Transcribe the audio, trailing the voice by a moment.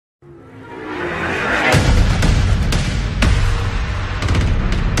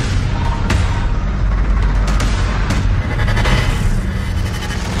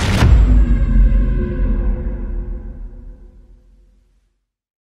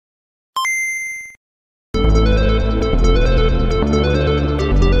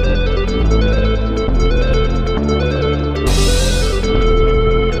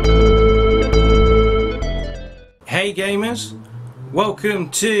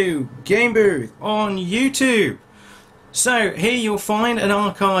welcome to Game Booth on YouTube. So here you'll find an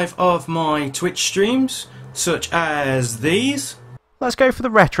archive of my Twitch streams, such as these. Let's go for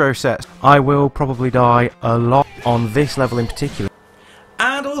the retro sets. I will probably die a lot on this level in particular.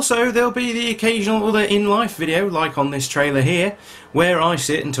 And also there'll be the occasional other in-life video, like on this trailer here, where I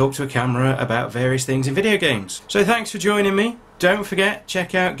sit and talk to a camera about various things in video games. So thanks for joining me. Don't forget,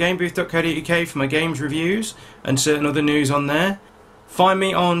 check out gamebooth.co.uk for my games reviews and certain other news on there. Find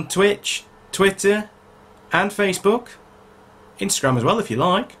me on Twitch, Twitter and Facebook. Instagram as well if you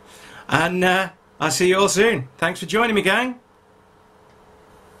like. And I'll see you all soon. Thanks for joining me, gang.